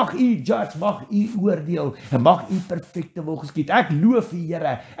 Mag U judge, mag U oordeel, en mag U perfekte wil geskied. Ek loof U,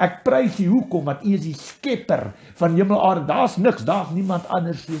 Here, ek prys U, hoekom? Want U is die skepper van hemel en aarde. Daar's niks, daar's niemand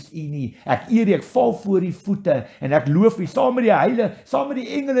anders soos U nie. Ek eer U, ek val voor U voete, en ek loof U, saam met die heilige, saam met die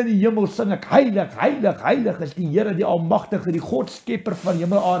engele in die hemel sing ek, heilig, heilig, heilig is die Here, die almagtige, die God skepper van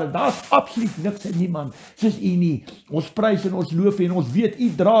hemel en aarde. Daar's absoluut niks en niemand soos U nie. Ons prys en ons loof U, en ons weet U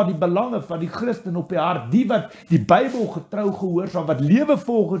dra die belange van die Christen op die hart, die wat die Bybel getrou gehoorsaam, wat lewe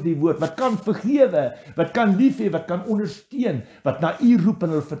volgens die woord, wat kan vergewe, wat kan lief hê, wat kan ondersteun, wat na U roep en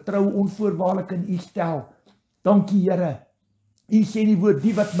hulle vertroue onvoorwaardelik in U stel. Dankie, Here. U sê in die woord,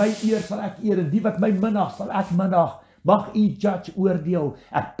 die wat my eer sal ek eer, en die wat my minag sal ek minag. Mag u judge oordeel.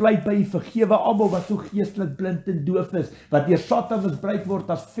 Ek pleit by u, vergewe almal wat so geestelik blind en doof is, wat deur Satan misbruik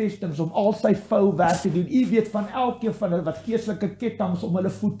word as vestings om al sy vuil werk te doen. U weet van elkeen van hulle wat geestelike kettinge om hulle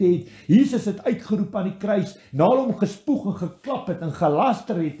voete het. Jesus het uitgeroep aan die kruis, nadat hom gespoeg en geklap het en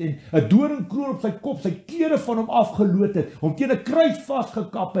gelaster het en 'n doringkroon op sy kop, sy klere van hom afgeloot het, hom teen 'n kruis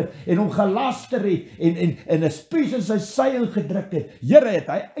vasgekap het en hom gelaster het en 'n spies in sy sy ingedruk het. Here het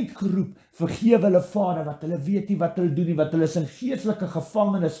hy uitgeroep, vergewe hulle Vader, wat hulle weet nie wat hulle doen nie, wat hulle is in geestelike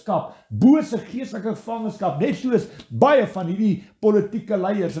gevangenskap, bose geestelike gevangenskap, net soos baie van hierdie politieke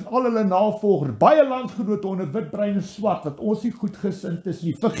leiers en al hulle navolgers, baie landsgenote onder wit, bruin en swart, wat ons nie goedgesind is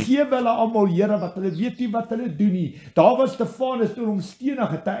nie. Vergewe hulle almal, Here, wat hulle weet nie wat hulle doen nie. Daar was Stefanus toe hom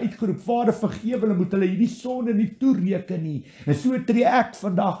stenig het hy uitgeroep, Vader, vergewe hulle, moet hulle hierdie sonde nie toereken nie. En so tree ek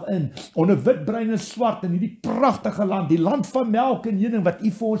vandag in, onder wit, bruin en swart, in hierdie pragtige land, die land van melk en honing, wat u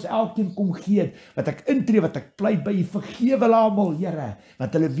vir ons elkeen kom gee, wat ek intree, wat ek pleit by u, vergewe hulle almal, Here,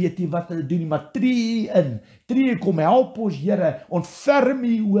 want hulle weet nie wat hulle doen nie, maar tree in, kom help ons, Here, ontferm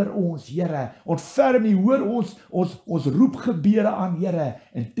u oor ons, Here, ontferm u, hoor ons roepgebede aan, Here,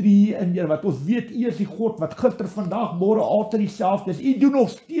 en tree in, Here, wat ons weet, u is die God, wat gister, vandag, môre, altyd dieselfde is, u doen nog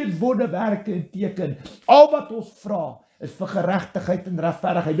steeds wonderwerke en teken, al wat ons vra, is vir geregtigheid en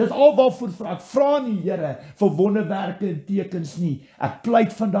regverdigheid. Dis al waarvoor vra. Ek vra nie, Here, vir wonderwerke en tekens nie. Ek pleit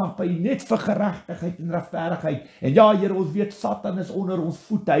vandag by u net vir geregtigheid en regverdigheid. En ja, Here, ons weet Satan is onder ons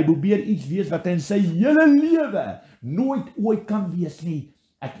voete. Hy probeer iets wees wat hy in sy hele lewe nooit ooit kan wees nie.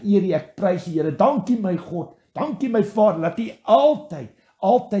 Ek eer u, ek prys u, Here. Dankie my God. Dankie my Vader, dat u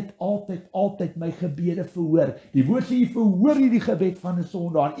altyd my gebede verhoor. Die woord sê, u verhoor die gebed van 'n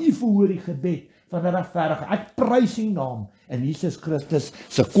sondaar. U verhoor die gebed van 'n regverdige. Ek prys u naam in Jesus Christus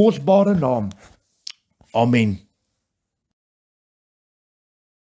se kosbare naam. Amen.